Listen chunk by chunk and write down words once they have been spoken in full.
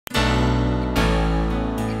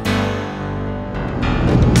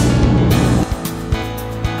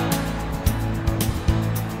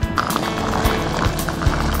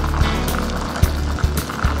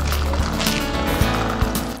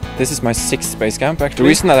This is my 6th space camp actually. The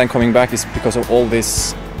reason that I'm coming back is because of all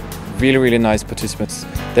these really nice participants.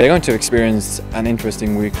 They're going to experience an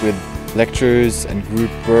interesting week with lectures and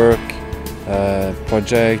group work,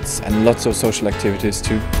 projects and lots of social activities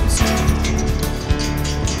too.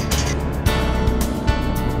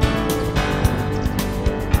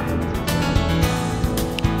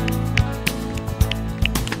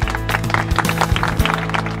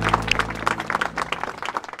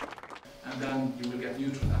 And then you will get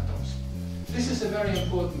neutron atoms. This is a very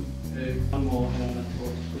important one more element for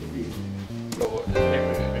speed. So the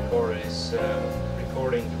memory recorder is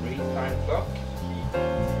recording the real-time clock.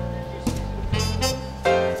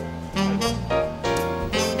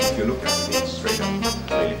 If you look at it, it's straight on,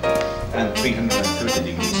 really. And 330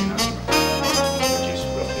 degrees in azimuth, which is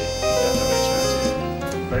roughly that direction.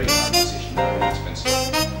 It's a very hard position, very expensive.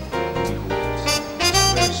 It's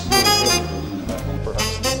very smooth.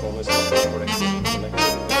 Perhaps it's always not correctly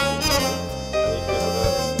connected. And if you have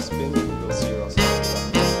a spin, you will see us.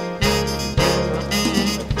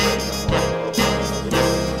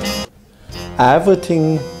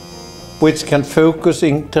 Everything which can focus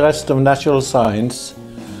interest of natural science,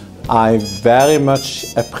 I very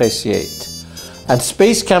much appreciate. And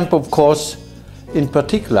Space Camp, of course, in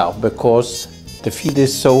particular, because the field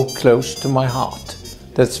is so close to my heart.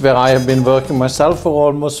 That's where I have been working myself for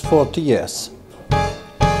almost 40 years.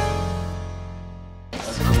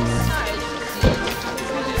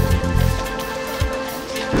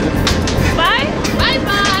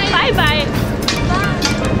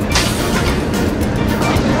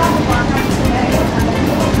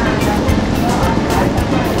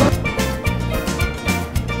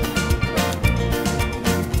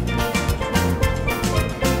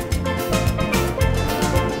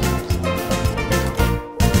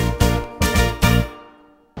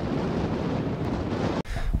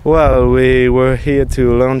 Well, we were here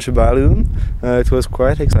to launch a balloon. It was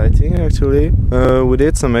quite exciting actually. We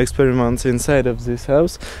did some experiments inside of this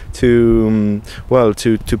house to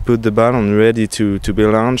put the balloon ready to be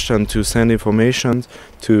launched and to send information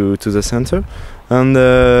to the center. And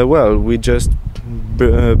well, we just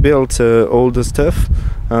built all the stuff,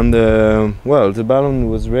 and well, the balloon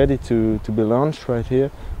was ready to be launched right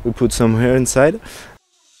here. We put some air inside.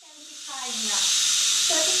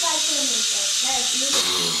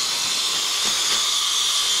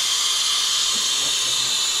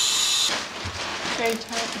 Very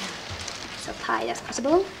tight. So tight as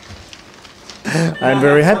possible. I'm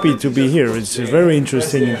very happy to be here. It's very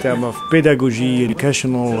interesting in terms of pedagogy,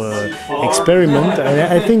 educational experiment.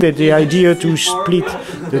 I think that the idea to split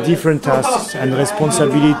the different tasks and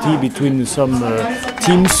responsibility between some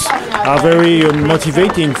teams are very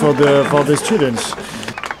motivating for the students.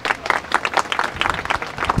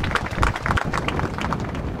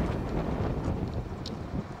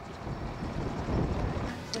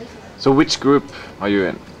 So which group are you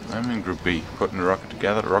in? I'm in Group B, putting the rocket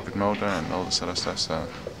together, the rocket motor and all this other stuff, so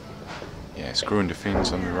yeah, screwing the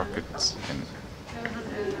fins on the rockets, and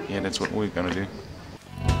yeah, that's what we're gonna do.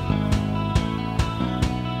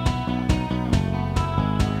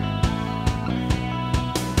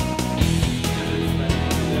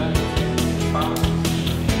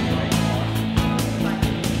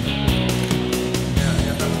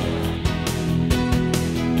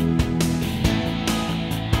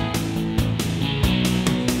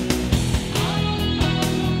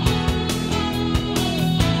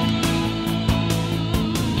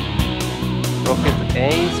 Rocket A,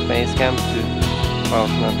 Space Camp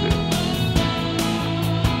 2002.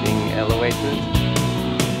 Being elevated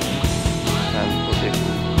and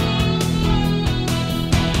positioned.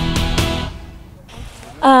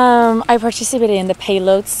 I participated in the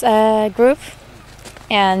payloads group,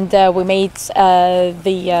 and we made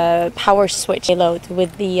the power switch payload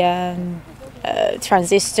with the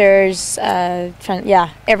transistors, yeah,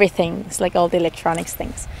 everything. It's like all the electronics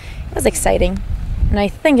things. It was exciting. And I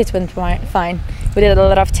think it went fine. We did a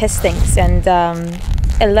lot of testings and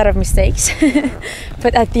a lot of mistakes,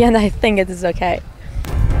 but at the end I think it is okay.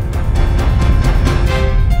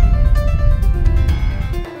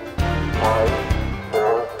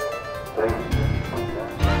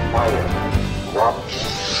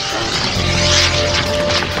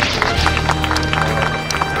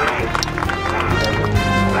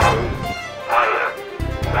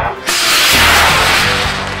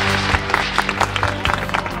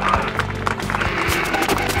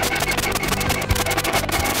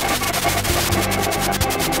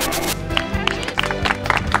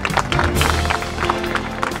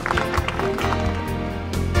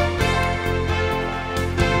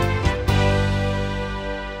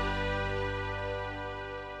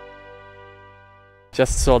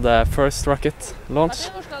 Just saw the first rocket launch.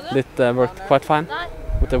 It worked quite fine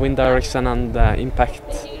with the wind direction and the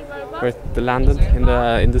impact where it landed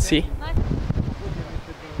in the sea.